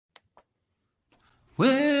Well,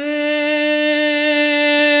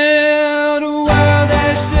 the world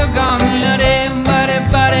has still gone nutty, buddy,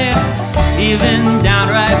 buddy, even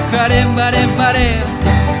downright cruddy, buddy, buddy.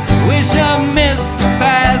 Wish I missed the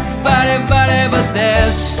past, buddy, buddy, but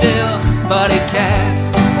there's still buddy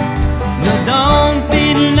cast. No, don't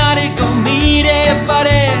be naughty, go meet a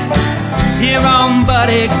buddy here on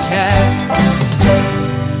Buddy Cast.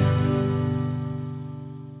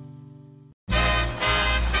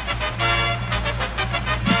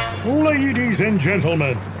 Ladies and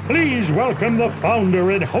gentlemen, please welcome the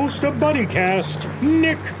founder and host of BuddyCast,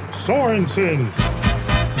 Nick Sorensen.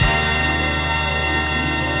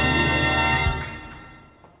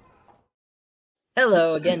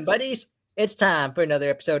 Hello again, buddies. It's time for another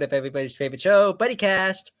episode of everybody's favorite show,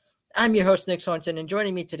 BuddyCast. I'm your host, Nick Sorensen, and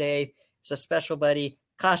joining me today is a special buddy,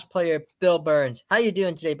 cosplayer Bill Burns. How you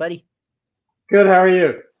doing today, buddy? Good. How are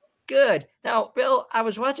you? Good. Now, Bill, I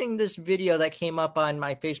was watching this video that came up on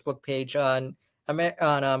my Facebook page on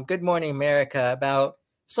Good Morning America about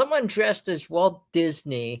someone dressed as Walt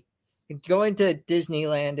Disney going to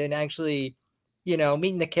Disneyland and actually,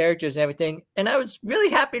 meeting the characters and everything. And I was really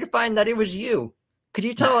happy to find that it was you. Could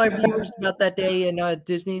you tell our viewers about that day in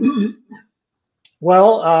Disney?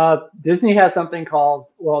 Well, Disney has something called,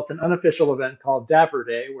 it's an unofficial event called Dapper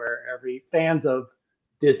Day, where every fans of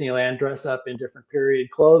Disneyland dress up in different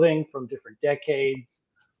period clothing from different decades,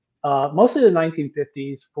 mostly the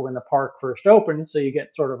 1950s for when the park first opened. So you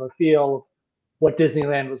get sort of a feel of what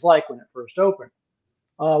Disneyland was like when it first opened.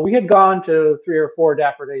 We had gone to 3 or 4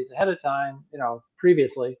 Dapper Days ahead of time,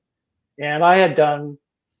 previously, and I had done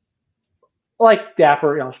like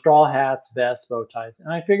dapper, straw hats, vests, bow ties.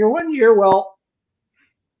 And I figured one year,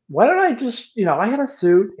 why don't I just, I had a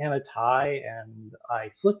suit and a tie and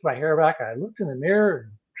I slicked my hair back. I looked in the mirror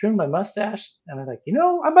and trimmed my mustache and I was like,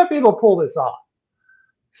 I might be able to pull this off.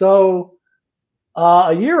 So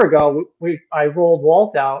a year ago, I rolled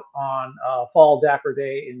Walt out on Fall Dapper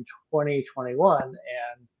Day in 2021.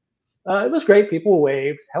 And it was great. People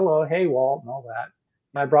waved, hello, hey, Walt, and all that.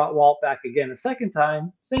 And I brought Walt back again a second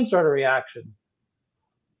time, same sort of reaction.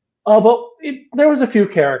 There was a few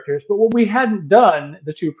characters, but what we hadn't done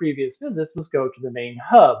the 2 previous visits was go to the main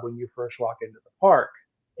hub when you first walk into the park.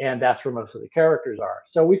 And that's where most of the characters are.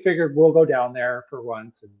 So we figured we'll go down there for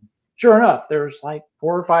once. And sure enough, there's like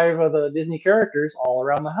 4 or 5 of the Disney characters all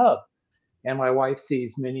around the hub. And my wife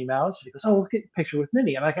sees Minnie Mouse. She goes, oh, let's get a picture with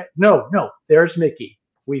Minnie. And I go, no, there's Mickey.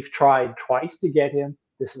 We've tried twice to get him.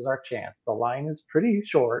 This is our chance. The line is pretty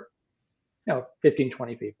short, 15,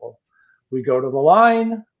 20 people. We go to the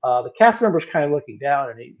line. The cast member's kind of looking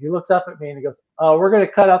down, and he looks up at me and he goes, we're going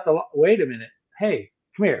to cut out wait a minute. Hey,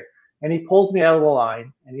 come here. And he pulls me out of the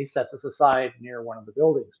line, and he sets us aside near one of the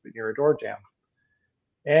buildings, near a door jamb.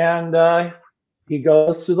 And he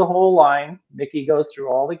goes through the whole line. Mickey goes through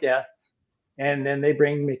all the guests, and then they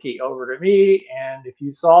bring Mickey over to me. And if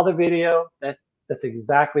you saw the video, that's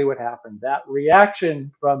exactly what happened. That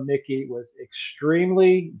reaction from Mickey was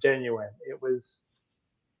extremely genuine.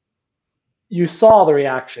 You saw the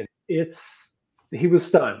reaction. He was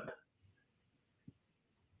stunned.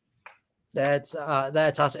 That's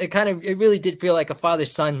awesome. It really did feel like a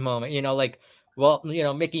father-son moment,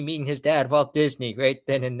 Mickey meeting his dad, Walt Disney, right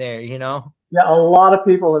then and there, Yeah, a lot of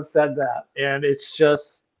people have said that, and it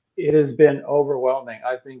has been overwhelming.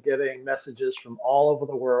 I've been getting messages from all over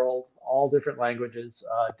the world, all different languages,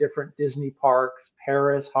 different Disney parks,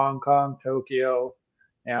 Paris, Hong Kong, Tokyo.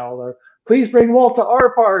 Please bring Walt to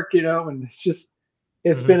our park, and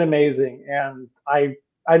it's been amazing. And I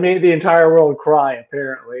made the entire world cry,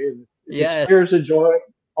 apparently. And yes. Tears of joy,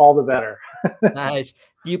 all the better. Nice.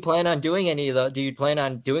 Do you plan on doing do you plan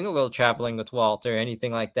on doing a little traveling with Walt or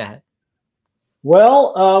anything like that?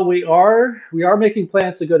 Well, we are making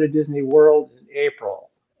plans to go to Disney World in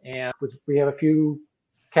April, and we have a few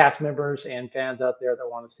cast members and fans out there that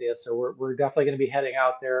want to see us. So we're definitely going to be heading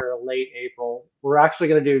out there late April. We're actually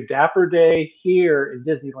going to do Dapper Day here in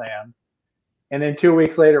Disneyland, and then 2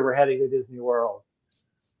 weeks later we're heading to Disney World.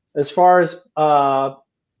 As far as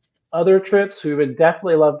other trips, we would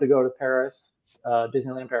definitely love to go to Paris,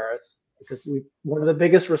 Disneyland Paris, because one of the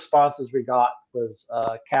biggest responses we got was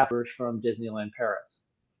casters from Disneyland Paris.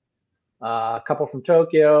 A couple from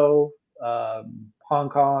Tokyo, Hong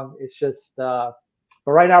Kong. It's just,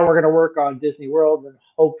 but right now we're going to work on Disney World and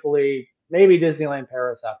hopefully maybe Disneyland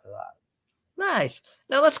Paris after that. Nice.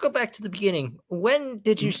 Now let's go back to the beginning. When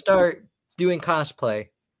did you start doing cosplay?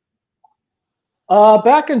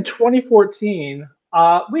 Back in 2014,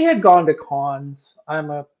 we had gone to cons. I'm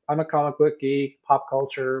a comic book geek, pop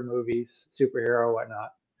culture, movies, superhero,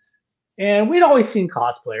 whatnot. And we'd always seen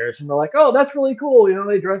cosplayers, and we're like, "Oh, that's really cool." You know,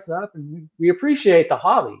 they dress up, and we appreciate the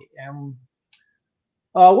hobby. And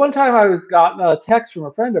one time I got a text from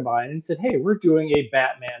a friend of mine and said, "Hey, we're doing a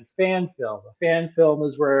Batman fan film. A fan film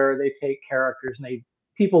is where they take characters and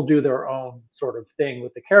people do their own sort of thing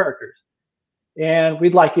with the characters. And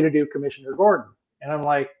we'd like you to do Commissioner Gordon." And I'm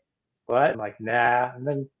like, "What?" I'm like, "Nah." And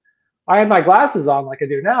then I had my glasses on like I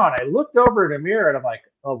do now, and I looked over in a mirror and I'm like,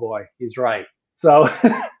 "Oh boy, he's right." So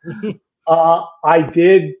I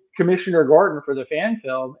did Commissioner Gordon for the fan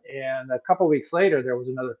film, and a couple weeks later there was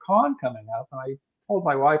another con coming up, and I told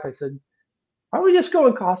my wife, I said, "Why don't we just go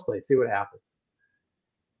and cosplay, see what happens?"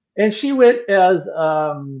 And she went as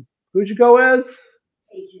who'd you go as?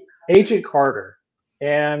 Agent Carter.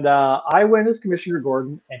 And I went as Commissioner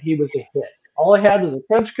Gordon, and he was a hit. All I had was a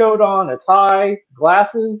trench coat on, a tie,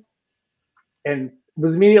 glasses, and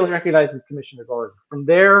was immediately recognized as Commissioner Gordon. From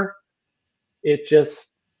there, it just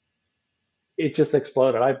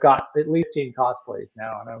exploded. I've got at least 10 cosplays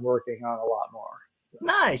now, and I'm working on a lot more.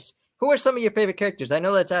 Nice. Who are some of your favorite characters? I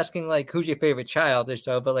know that's asking like who's your favorite child or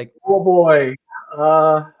so, but like, oh boy,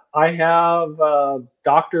 I have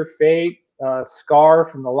Dr. Fate, Scar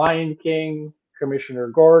from The Lion King, Commissioner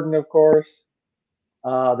Gordon, of course,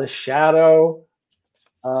 the Shadow.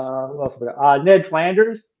 Who else? Ned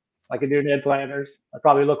Flanders. I can do Ned Flanders. I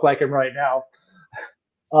probably look like him right now.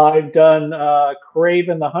 I've done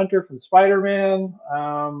Kraven the Hunter from Spider-Man.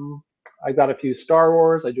 I've got a few Star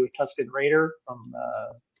Wars. I do a Tusken Raider from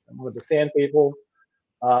with the Sand People.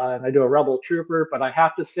 And I do a Rebel Trooper. But I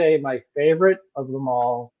have to say my favorite of them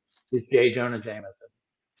all is J. Jonah Jameson.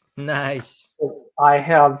 nice. I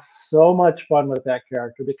have so much fun with that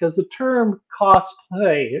character because the term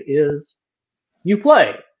cosplay is you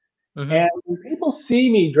play. Mhm. And when people see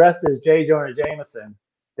me dressed as J. Jonah Jameson,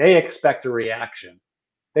 they expect a reaction.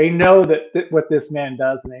 They know that what this man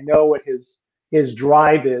does, and they know what his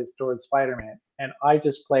drive is towards Spider-Man, and I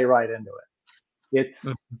just play right into it.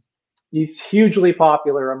 He's hugely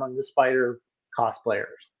popular among the Spider cosplayers.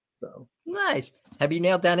 So Nice. Have you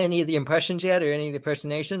nailed down any of the impressions yet, or any of the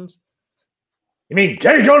impersonations? you mean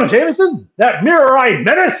J. Jonah Jameson, that mirror-eyed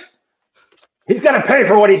menace? He's got to pay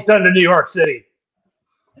for what he's done to New York City.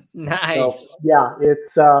 Nice. So yeah,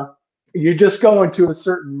 it's you just go into a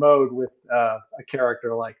certain mode with a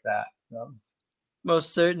character like that. So.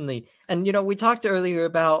 Most certainly. And we talked earlier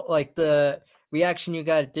about like the reaction you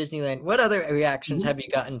got at Disneyland. What other reactions have you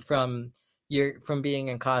gotten from being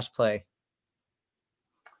in cosplay?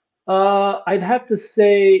 I'd have to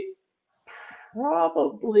say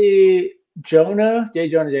probably J.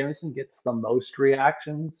 Jonah Jameson gets the most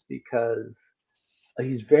reactions because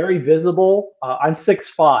he's very visible. I'm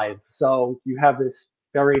 6'5", so you have this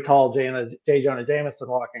very tall J. Jonah Jameson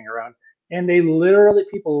walking around, and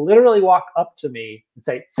people literally walk up to me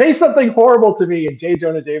and say something horrible to me in J.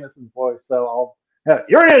 Jonah Jameson's voice. So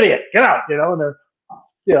you're an idiot, get out, and they're,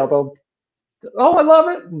 they'll, oh, I love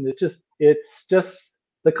it, and it's just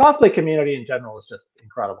the cosplay community in general is just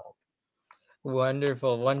incredible.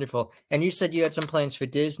 Wonderful, wonderful. And you said you had some plans for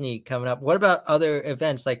Disney coming up. What about other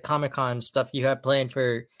events like Comic-Con stuff you have planned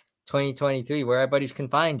for 2023 where everybody can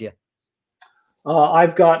find you?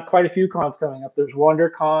 I've got quite a few cons coming up. There's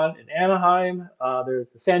WonderCon in Anaheim.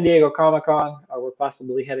 There's the San Diego Comic-Con. We're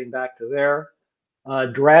possibly heading back to there.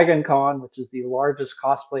 Dragon Con, which is the largest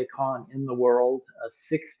cosplay con in the world,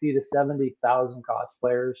 60 to 70,000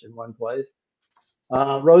 cosplayers in one place.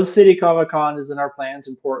 Rose City Comic Con is in our plans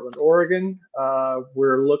in Portland, Oregon.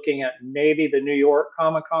 We're looking at maybe the New York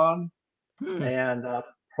Comic Con and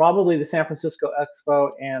probably the San Francisco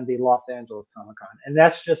Expo and the Los Angeles Comic Con. And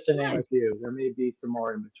that's just to name a few. There may be some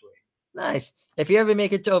more in between. Nice. If you ever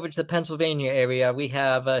make it over to the Pennsylvania area, we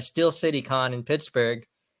have Steel City Con in Pittsburgh,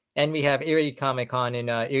 and we have Erie Comic Con in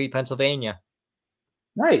Erie, Pennsylvania.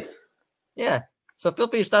 Nice. Yeah. So feel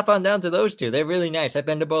free to stop on down to those two. They're really nice. I've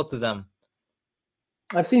been to both of them.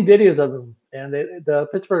 I've seen videos of them, and the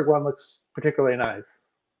Pittsburgh one looks particularly nice.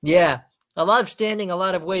 Yeah. A lot of standing, a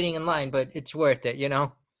lot of waiting in line, but it's worth it,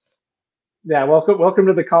 Yeah, welcome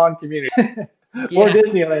to the con community. Or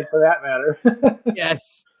Disneyland for that matter.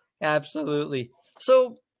 Yes, absolutely.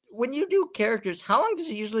 So when you do characters, how long does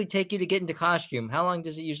it usually take you to get into costume? How long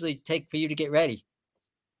does it usually take for you to get ready?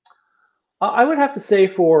 I would have to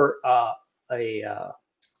say for a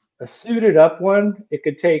suited up one, it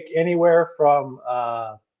could take anywhere from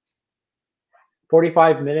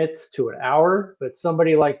 45 minutes to an hour. But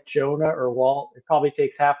somebody like Jonah or Walt, it probably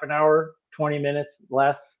takes half an hour, 20 minutes,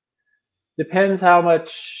 less. Depends how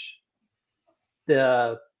much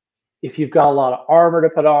if you've got a lot of armor to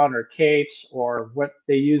put on or capes, or what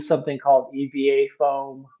they use something called EVA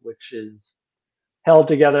foam, which is held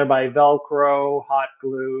together by Velcro, hot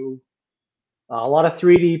glue. A lot of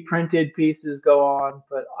 3D printed pieces go on,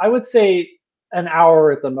 but I would say an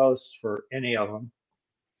hour at the most for any of them.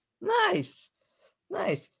 Nice.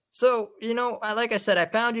 Nice. So, like I said, I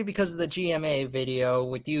found you because of the GMA video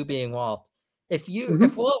with you being Walt. If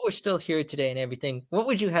Walt were still here today and everything, what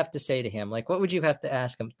would you have to say to him? Like, what would you have to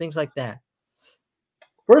ask him? Things like that.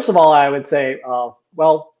 First of all, I would say,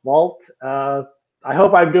 well, Walt, I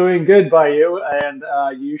hope I'm doing good by you, and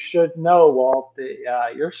you should know, Walt,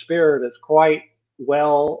 that your spirit is quite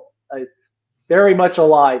well, it's very much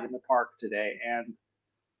alive in the park today, and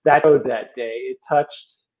that showed that day. It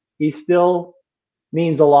touched. He still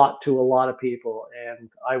means a lot to a lot of people, and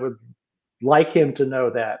I would like him to know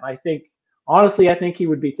that. I think, honestly, I think he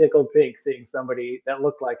would be tickled pink seeing somebody that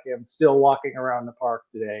looked like him still walking around the park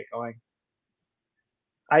today, going.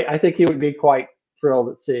 I think he would be quite thrilled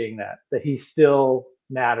at seeing that he still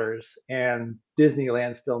matters and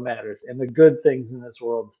Disneyland still matters and the good things in this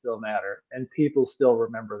world still matter and people still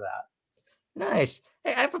remember that. Nice.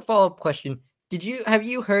 Hey, I have a follow-up question. Have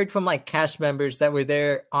you heard from like cast members that were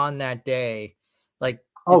there on that day? Like,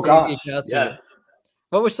 did they reach out to you?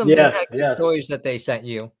 What were some impactful stories that they sent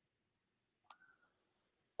you?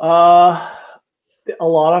 A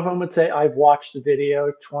lot of them would say, I've watched the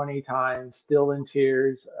video 20 times, still in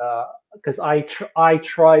tears, because I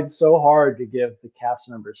tried so hard to give the cast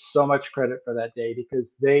members so much credit for that day because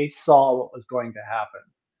they saw what was going to happen.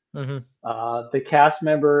 Mm-hmm. The cast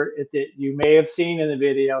member you may have seen in the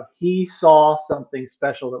video, he saw something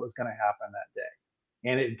special that was going to happen that day,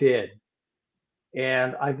 and it did.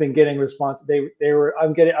 And I've been getting response. I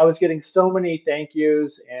was getting so many thank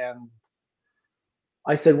yous, and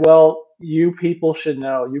I said, well, you people should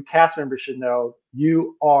know, you cast members should know,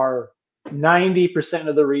 you are 90%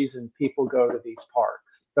 of the reason people go to these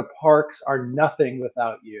parks. The parks are nothing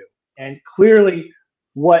without you. And clearly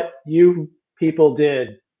what you people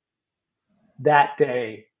did that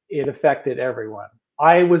day, it affected everyone.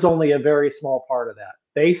 I was only a very small part of that.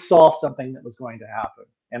 They saw something that was going to happen.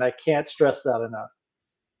 And I can't stress that enough.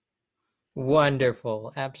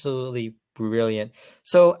 Wonderful. Absolutely brilliant.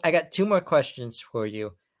 So I got 2 more questions for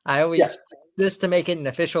you. I always this to make it an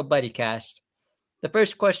official buddy cast. The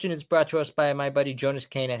first question is brought to us by my buddy Jonas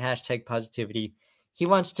Kane at #Positivity. He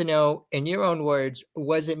wants to know, in your own words,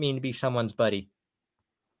 what does it mean to be someone's buddy?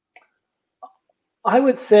 I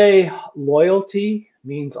would say loyalty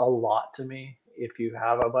means a lot to me if you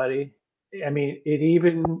have a buddy. I mean, it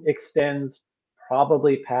even extends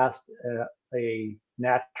probably past a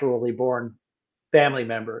naturally born family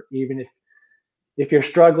member. Even if you're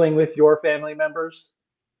struggling with your family members,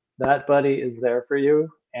 that buddy is there for you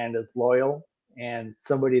and is loyal and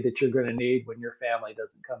somebody that you're going to need when your family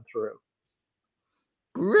doesn't come through.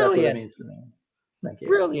 Brilliant. That's what it means to me. Thank you.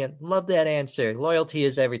 Brilliant. Love that answer. Loyalty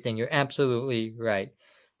is everything. You're absolutely right.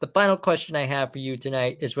 The final question I have for you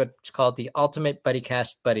tonight is what's called the Ultimate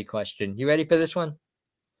BuddyCast Buddy question. You ready for this one?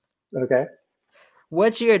 Okay.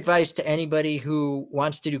 What's your advice to anybody who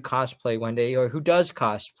wants to do cosplay one day or who does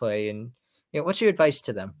cosplay? And what's your advice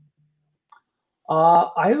to them?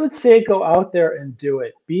 I would say go out there and do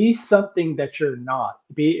it. Be something that you're not.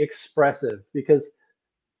 Be expressive, because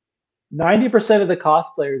 90% of the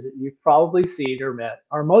cosplayers that you've probably seen or met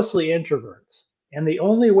are mostly introverts. And the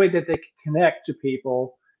only way that they can connect to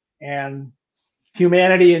people and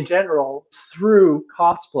humanity in general is through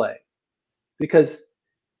cosplay, because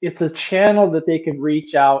it's a channel that they can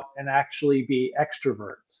reach out and actually be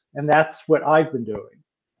extroverts. And that's what I've been doing.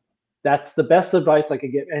 That's the best advice I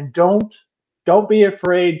could give. And don't be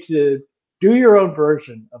afraid to do your own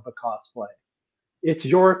version of a cosplay. It's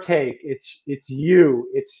your take. It's you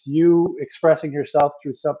expressing yourself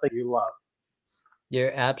through something you love.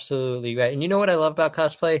 You're absolutely right. And you know what I love about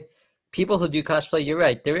cosplay? People who do cosplay, you're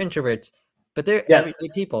right, they're introverts, but they're everyday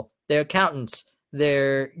people. They're accountants.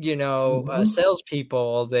 They're,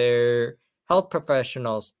 salespeople. They're health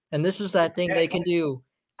professionals. And this is that thing they can do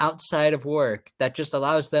outside of work that just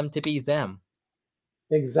allows them to be them.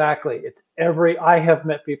 Exactly. I have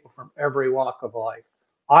met people from every walk of life.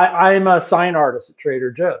 I'm a sign artist at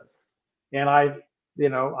Trader Joe's, and I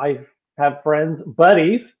have friends,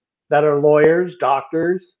 buddies that are lawyers,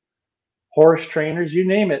 doctors, horse trainers, you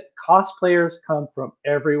name it. Cosplayers come from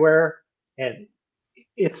everywhere, and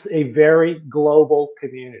it's a very global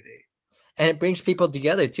community. And it brings people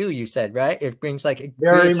together too, you said, right? It brings like a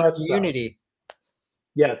very much community. So.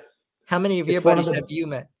 Yes. How many of your buddies have you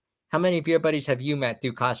met? How many of your buddies have you met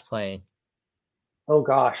through cosplaying? Oh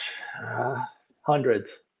gosh, hundreds.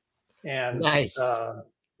 And nice.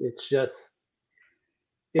 It's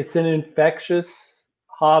an infectious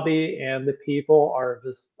hobby, and the people are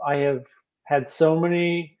just, I have had so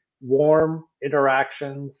many warm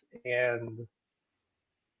interactions, and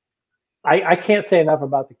I can't say enough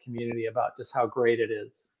about the community, about just how great it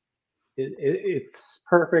is. It's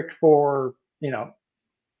perfect for,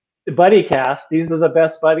 the buddy cast. These are the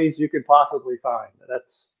best buddies you could possibly find.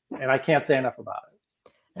 And I can't say enough about it.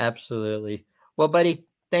 Absolutely. Well, buddy,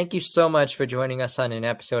 thank you so much for joining us on an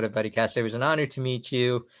episode of BuddyCast. It was an honor to meet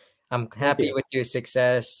you. I'm happy with your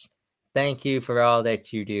success. Thank you for all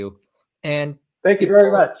that you do. And thank you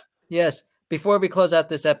very much. Yes. Before we close out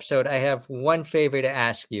this episode, I have one favor to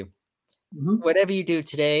ask you. Mm-hmm. Whatever you do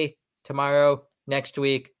today, tomorrow, next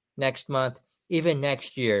week, next month, even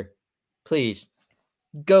next year, please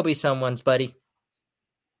go be someone's buddy.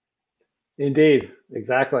 Indeed.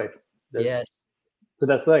 Exactly. Yes. The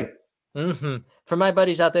best thing. Mm-hmm. For my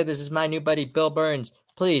buddies out there, this is my new buddy, Bill Burns.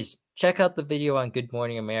 Please check out the video on Good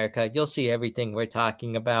Morning America. You'll see everything we're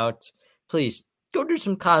talking about. Please go do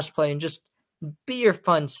some cosplay and just be your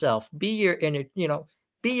fun self. Be your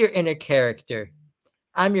inner character.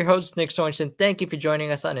 I'm your host, Nick Sorensen. Thank you for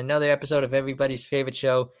joining us on another episode of everybody's favorite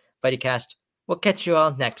show, BuddyCast. We'll catch you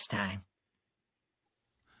all next time.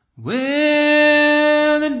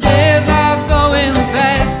 Well, the days are going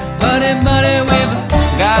fast, buddy, we've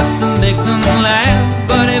got to make them last,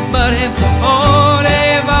 buddy, before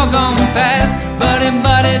they've all gone past, buddy,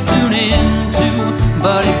 tune in to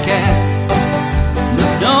BuddyCast.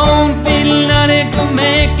 Don't feel none, go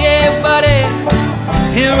make it, buddy,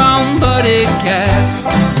 here on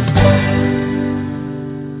BuddyCast.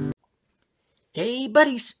 Hey,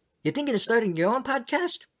 buddies, you thinking of starting your own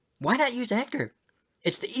podcast? Why not use Anchor?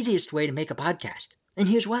 It's the easiest way to make a podcast, and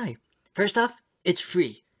here's why. First off, it's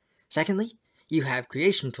free. Secondly, you have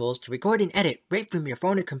creation tools to record and edit right from your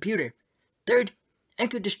phone or computer. Third,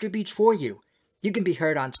 Anchor distributes for you. You can be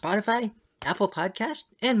heard on Spotify, Apple Podcasts,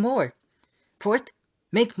 and more. Fourth,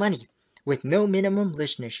 make money with no minimum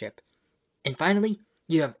listenership. And finally,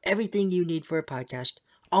 you have everything you need for a podcast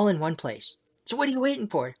all in one place. So what are you waiting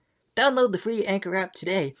for? Download the free Anchor app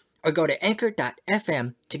today or go to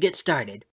anchor.fm to get started.